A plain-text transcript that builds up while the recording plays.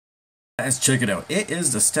Guys, check it out. It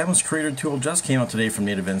is the stems creator tool, just came out today from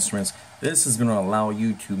Native Instruments. This is going to allow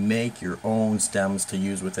you to make your own stems to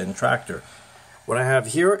use within Traktor. What I have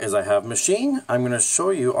here is I have Maschine. I'm going to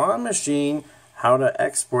show you on Maschine how to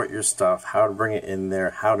export your stuff, how to bring it in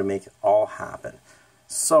there, how to make it all happen.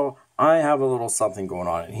 So I have a little something going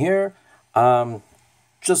on in here.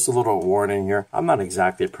 Just a little warning here. I'm not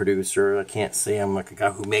exactly a producer. I can't say I'm like a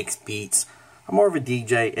guy who makes beats. I'm more of a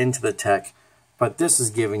DJ into the tech. But this is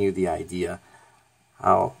giving you the idea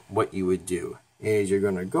how what you would do is you're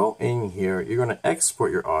going to go in here, you're going to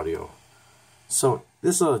export your audio. So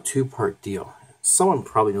this is a two-part deal. Someone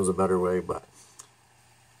probably knows a better way, but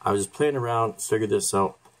I was just playing around, figured this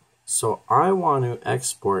out. So I want to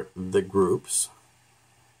export the groups,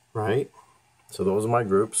 right? So those are my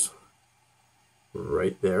groups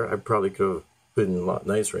right there. I probably could have been a lot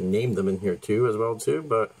nicer and named them in here too as well too,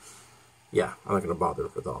 but yeah, I'm not going to bother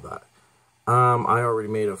with all that. I already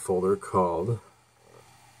made a folder called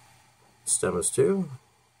Stems 2,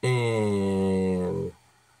 and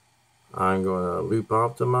I'm going to loop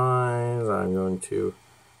optimize, I'm going to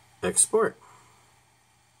export.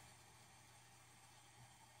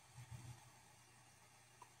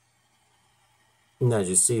 And as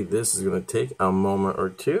you see, this is going to take a moment or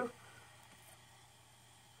two.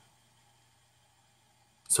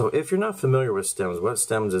 So if you're not familiar with stems, what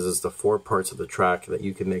stems is the 4 parts of the track that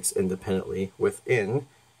you can mix independently within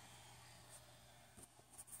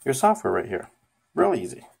your software right here. Real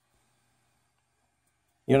easy.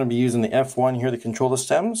 You're going to be using the F1 here to control the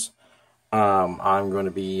stems. I'm going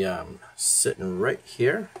to be sitting right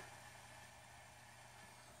here.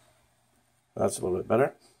 That's a little bit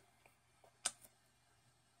better.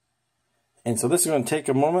 And so this is going to take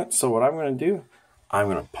a moment. So what I'm going to do, I'm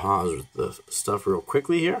going to pause the stuff real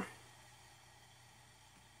quickly here.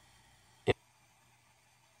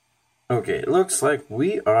 Okay, it looks like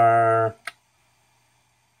we are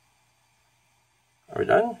we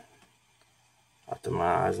done?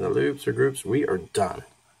 Optimizing the loops or groups, we are done.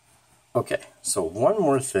 Okay, so one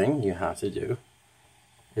more thing you have to do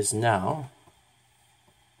is now,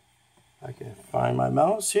 I can find my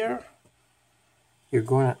mouse here, you're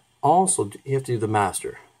going to also, you have to do the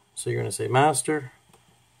master. So you're going to say master,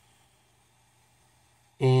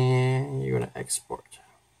 and you're going to export.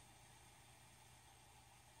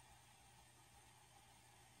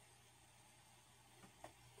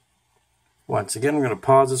 Once again, I'm going to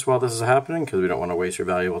pause this while this is happening because we don't want to waste your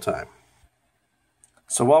valuable time.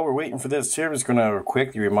 So while we're waiting for this here, I'm just going to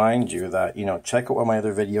quickly remind you that, check out one of my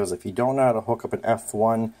other videos. If you don't know how to hook up an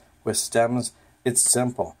F1 with stems, it's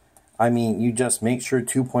simple. I mean, you just make sure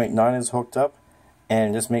 2.9 is hooked up,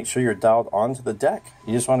 and just make sure you're dialed onto the deck.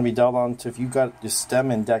 You just want to be dialed onto, if you've got your stem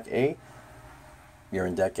in deck A, you're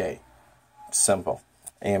in deck A. Simple.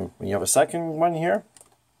 And when you have a second one here,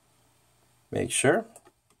 make sure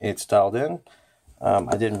it's dialed in.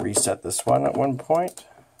 I didn't reset this one at one point.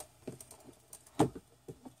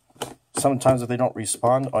 Sometimes if they don't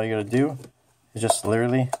respond, all you gotta do is just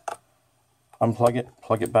literally unplug it,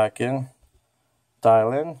 plug it back in,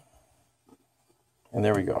 dial in, and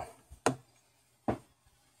there we go.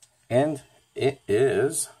 And it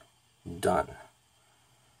is done.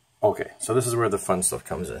 Okay, so this is where the fun stuff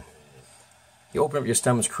comes in. You open up your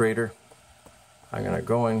stems creator. I'm gonna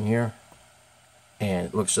go in here, and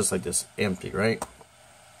it looks just like this, empty, right?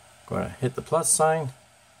 Going to hit the plus sign,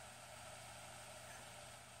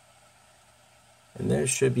 and this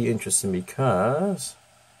should be interesting because,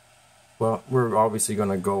 well, we're obviously going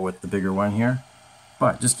to go with the bigger one here.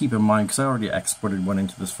 But just keep in mind, because I already exported one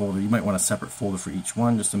into this folder, you might want a separate folder for each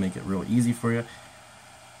one just to make it real easy for you.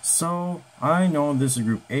 So I know this is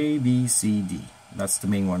group A, B, C, D. That's the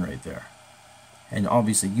main one right there. And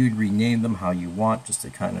obviously you'd rename them how you want just to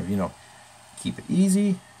kind of, keep it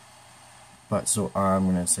easy. But so I'm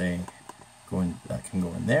going to say, that can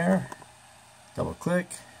go in there. Double click.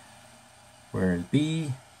 Where is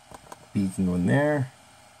B? B can go in there.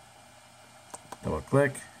 Double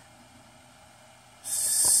click.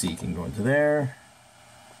 C can go into there.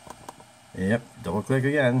 Yep, double click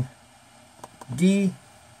again. D,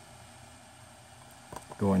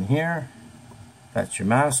 go in here. That's your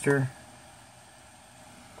master.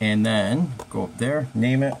 And then go up there,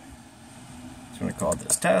 name it. I'm going to call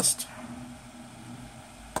this test.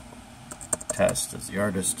 Test is the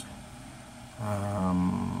artist.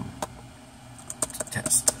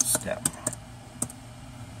 Test stem.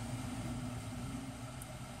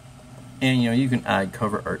 And you can add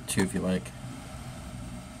cover art too if you like.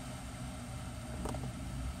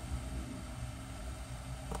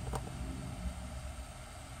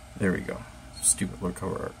 There we go. Stupid little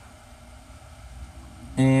cover art.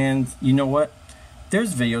 And you know what?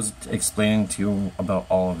 there's videos explaining to you about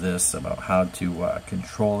all of this, about how to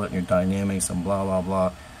control it and your dynamics and blah blah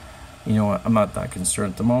blah. You know what, I'm not that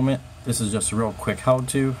concerned at the moment. This is just a real quick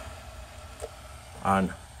how-to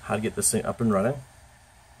on how to get this thing up and running.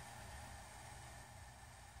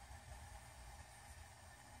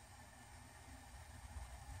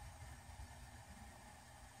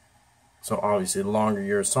 So obviously the longer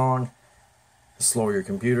your song, the slower your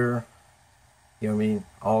computer. You know what I mean?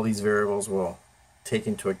 All these variables will take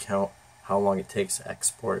into account how long it takes to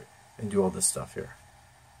export and do all this stuff here.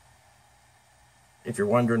 If you're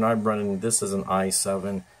wondering, I'm running, this is an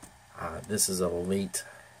i7. This is a late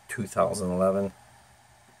 2011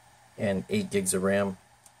 and 8 gigs of RAM.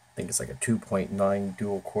 I think it's like a 2.9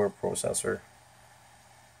 dual core processor.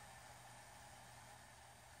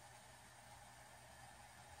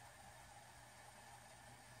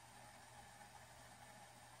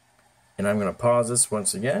 And I'm going to pause this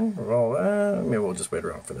once again. Well, maybe we'll just wait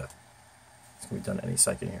around for that. It's going to be done any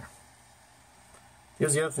second here.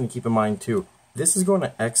 Here's the other thing to keep in mind too. This is going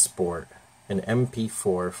to export an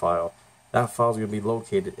Mp4 file. That file is going to be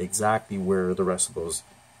located exactly where the rest of those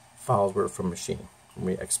files were from Maschine when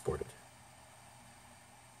we exported.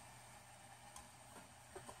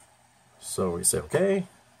 So we say okay.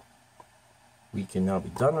 We can now be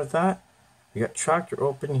done with that. We got Traktor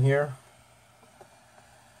open here.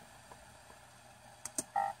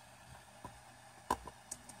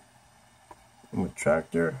 With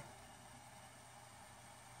Traktor,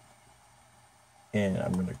 and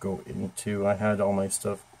I'm going to go into, I had all my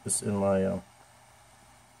stuff just in my I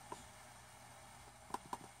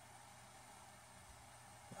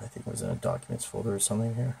think it was in a documents folder or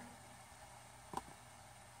something here.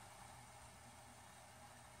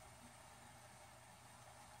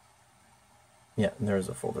 Yeah, and there's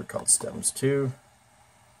a folder called stems 2.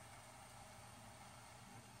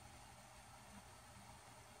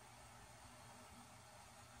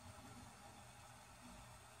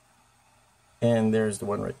 And there's the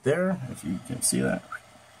one right there, if you can see that.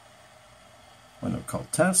 One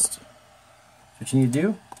called test. So what you need to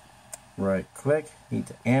do, right click, you need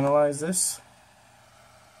to analyze this.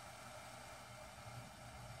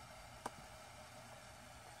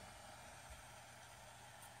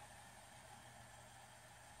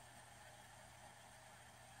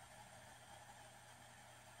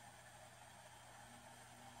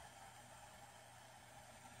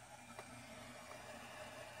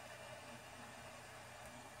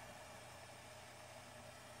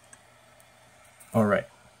 Alright,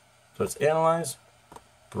 so it's analyze,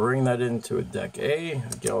 bring that into a deck A,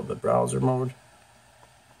 get all the browser mode.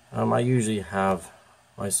 I usually have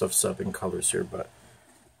my stuff set up in colors here, but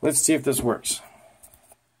let's see if this works.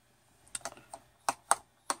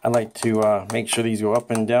 I like to make sure these go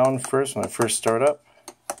up and down first when I first start up.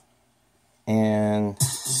 And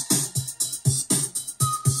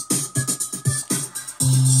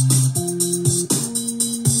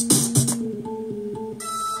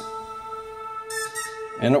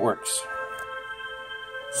it works.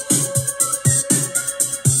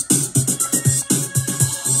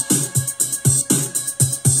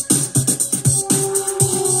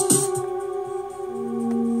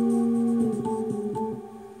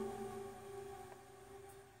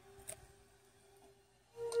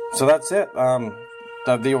 So that's it.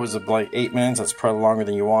 That video was like 8 minutes. That's probably longer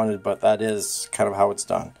than you wanted, but that is kind of how it's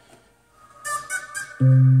done.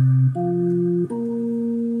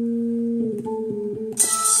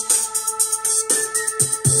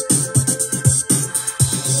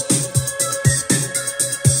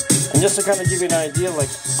 And just to kind of give you an idea, like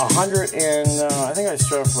 100 and I think I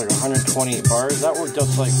started off like 128 bars. That worked out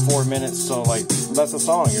to like 4 minutes, so like that's a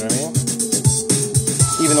song, you know what I mean?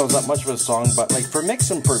 Even though it's not much of a song, but like for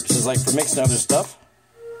mixing purposes, like for mixing other stuff,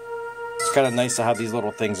 it's kind of nice to have these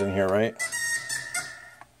little things in here, right?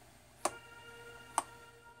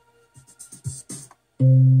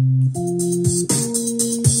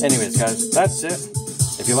 Anyways, guys, that's it.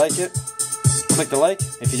 If you like it, click the like.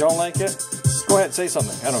 If you don't like it, go ahead and say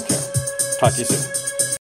something. I don't care. Talk to you soon.